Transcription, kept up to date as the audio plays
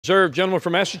Reserve, gentleman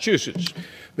from Massachusetts.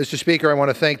 Mr. Speaker, I want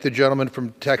to thank the gentleman from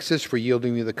Texas for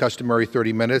yielding me the customary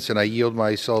 30 minutes, and I yield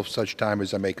myself such time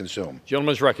as I may consume.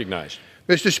 Gentleman is recognized.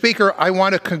 Mr. Speaker, I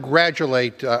want to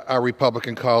congratulate our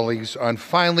Republican colleagues on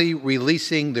finally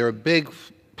releasing their big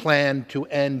plan to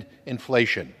end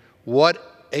inflation.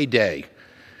 What a day.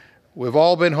 We've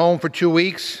all been home for 2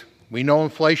 weeks. We know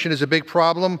inflation is a big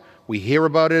problem. We hear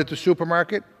about it at the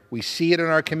supermarket. We see it in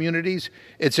our communities.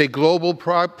 It's a global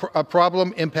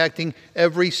problem impacting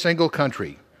every single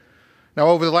country. Now,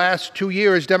 over the last 2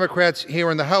 years, Democrats here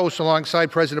in the House,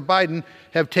 alongside President Biden,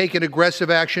 have taken aggressive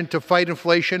action to fight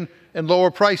inflation and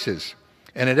lower prices.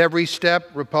 And at every step,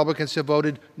 Republicans have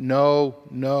voted no,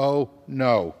 no,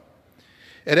 no.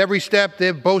 At every step,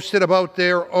 they've boasted about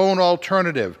their own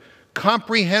alternative,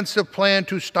 comprehensive plan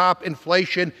to stop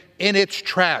inflation in its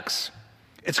tracks.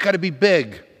 It's got to be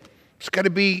big. It's got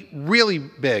to be really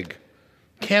big.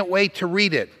 Can't wait to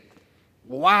read it.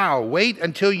 Wow, wait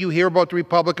until you hear about the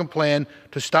Republican plan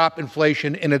to stop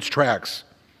inflation in its tracks.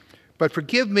 But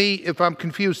forgive me if I'm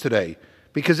confused today,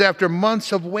 because after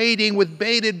months of waiting with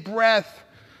bated breath,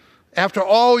 after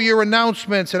all your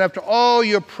announcements and after all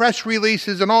your press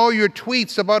releases and all your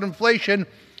tweets about inflation,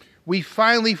 we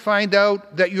finally find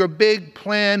out that your big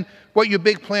plan, what your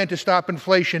big plan to stop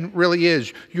inflation really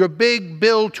is. Your big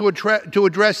bill to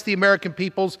address the American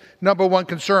people's #1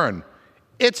 concern.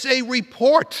 It's a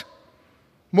report.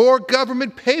 More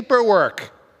government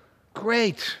paperwork.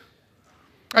 Great.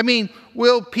 I mean,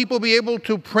 will people be able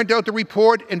to print out the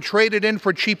report and trade it in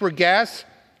for cheaper gas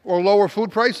or lower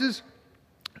food prices?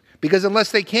 Because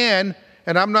unless they can,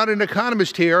 and I'm not an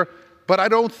economist here, but I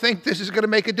don't think this is going to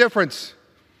make a difference.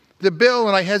 The bill,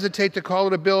 and I hesitate to call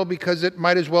it a bill because it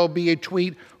might as well be a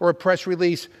tweet or a press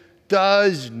release,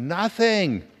 does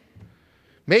nothing.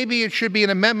 Maybe it should be an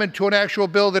amendment to an actual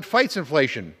bill that fights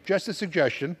inflation. Just a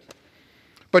suggestion.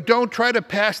 But don't try to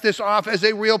pass this off as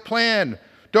a real plan.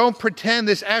 Don't pretend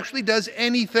this actually does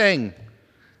anything.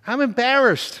 I'm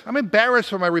embarrassed. I'm embarrassed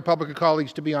for my Republican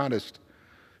colleagues, to be honest.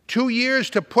 2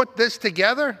 years to put this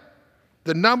together,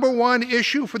 the #1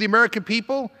 issue for the American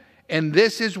people, and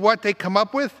this is what they come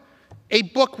up with? A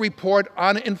book report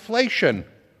on inflation.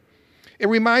 It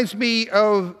reminds me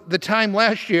of the time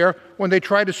last year when they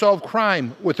tried to solve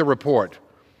crime with a report.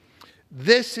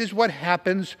 This is what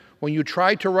happens when you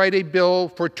try to write a bill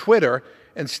for Twitter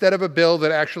instead of a bill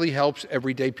that actually helps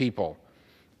everyday people.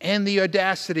 And the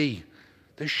audacity,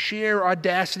 the sheer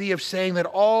audacity of saying that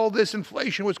all this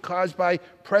inflation was caused by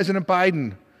President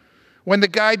Biden, when the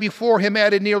guy before him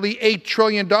added nearly $8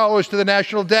 trillion to the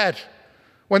national debt,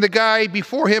 when the guy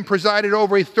before him presided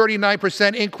over a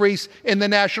 39% increase in the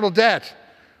national debt,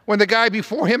 when the guy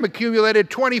before him accumulated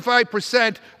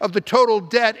 25% of the total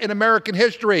debt in American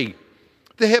history.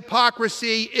 The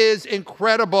hypocrisy is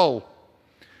incredible.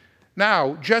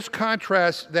 Now, just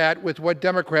contrast that with what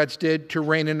Democrats did to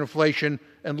rein in inflation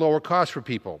and lower costs for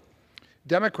people.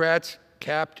 Democrats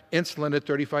capped insulin at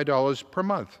 $35 per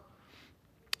month.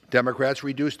 Democrats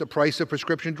reduced the price of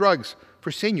prescription drugs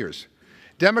for seniors.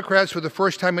 Democrats, for the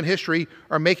first time in history,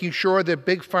 are making sure that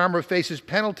Big Pharma faces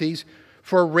penalties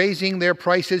for raising their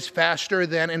prices faster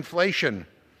than inflation.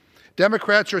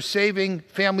 Democrats are saving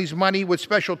families money with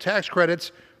special tax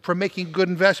credits for making good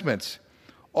investments.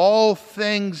 All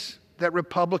things that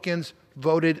Republicans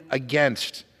voted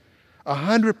against.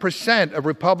 100% of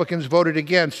Republicans voted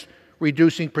against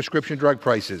reducing prescription drug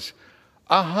prices.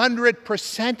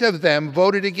 100% of them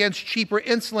voted against cheaper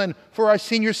insulin for our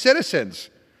senior citizens.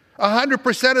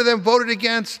 100% of them voted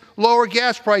against lower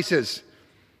gas prices.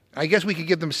 I guess we could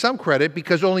give them some credit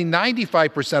because only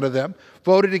 95% of them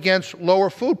voted against lower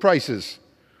food prices.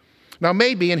 Now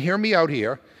maybe, and hear me out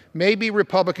here, maybe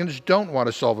Republicans don't want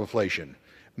to solve inflation.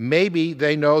 Maybe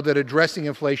they know that addressing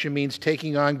inflation means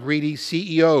taking on greedy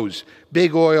CEOs,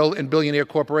 big oil and billionaire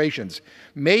corporations.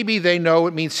 Maybe they know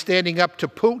it means standing up to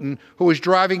Putin, who is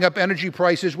driving up energy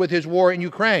prices with his war in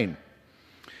Ukraine.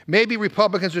 Maybe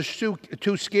Republicans are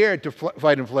too scared to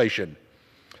fight inflation.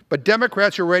 But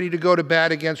Democrats are ready to go to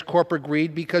bat against corporate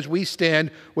greed because we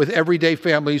stand with everyday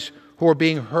families who are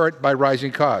being hurt by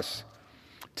rising costs.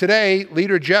 Today,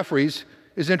 Leader Jeffries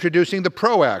is introducing the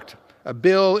PRO Act, a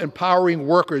bill empowering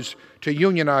workers to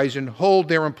unionize and hold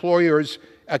their employers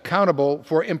accountable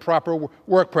for improper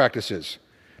work practices.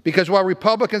 Because while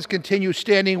Republicans continue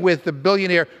standing with the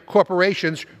billionaire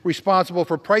corporations responsible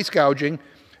for price gouging,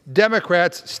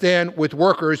 Democrats stand with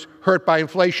workers hurt by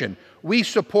inflation. We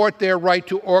support their right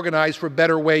to organize for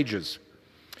better wages.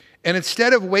 And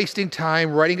instead of wasting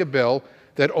time writing a bill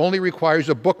that only requires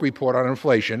a book report on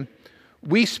inflation,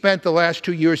 we spent the last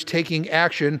 2 years taking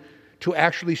action to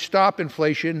actually stop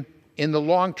inflation in the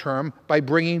long term by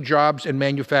bringing jobs and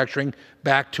manufacturing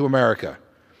back to America.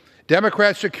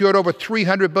 Democrats secured over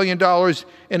 $300 billion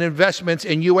in investments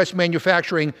in U.S.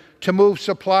 manufacturing to move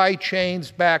supply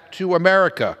chains back to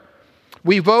America.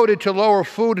 We voted to lower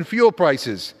food and fuel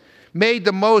prices, made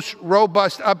the most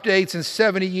robust updates in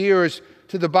 70 years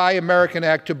to the Buy American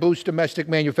Act to boost domestic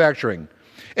manufacturing,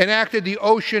 enacted the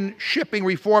Ocean Shipping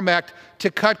Reform Act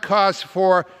to cut costs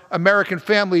for American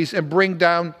families and bring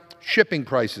down shipping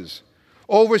prices,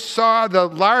 oversaw the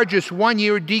largest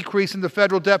one-year decrease in the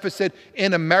federal deficit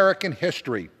in American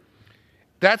history.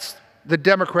 That's the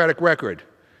Democratic record.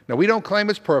 Now, we don't claim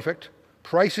it's perfect.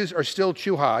 Prices are still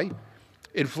too high.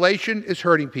 Inflation is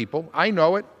hurting people. I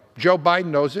know it. Joe Biden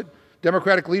knows it.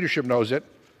 Democratic leadership knows it.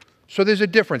 So there's a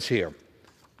difference here.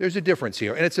 There's a difference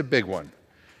here, and it's a big one.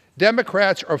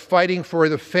 Democrats are fighting for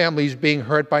the families being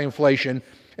hurt by inflation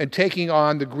and taking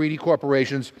on the greedy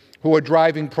corporations who are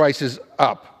driving prices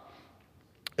up.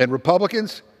 And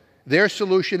Republicans, their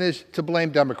solution is to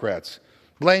blame Democrats,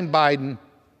 blame Biden,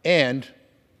 and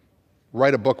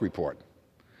write a book report.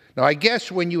 Now, I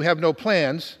guess when you have no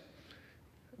plans,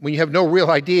 when you have no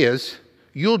real ideas,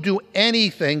 you'll do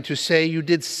anything to say you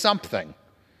did something.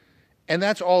 And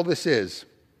that's all this is,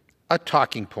 a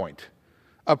talking point,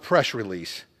 a press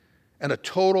release, and a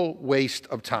total waste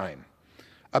of time.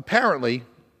 Apparently,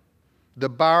 the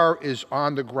bar is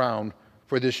on the ground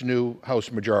for this new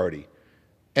House majority,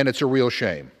 and it's a real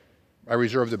shame. I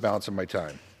reserve the balance of my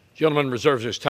time. Gentleman reserves his time.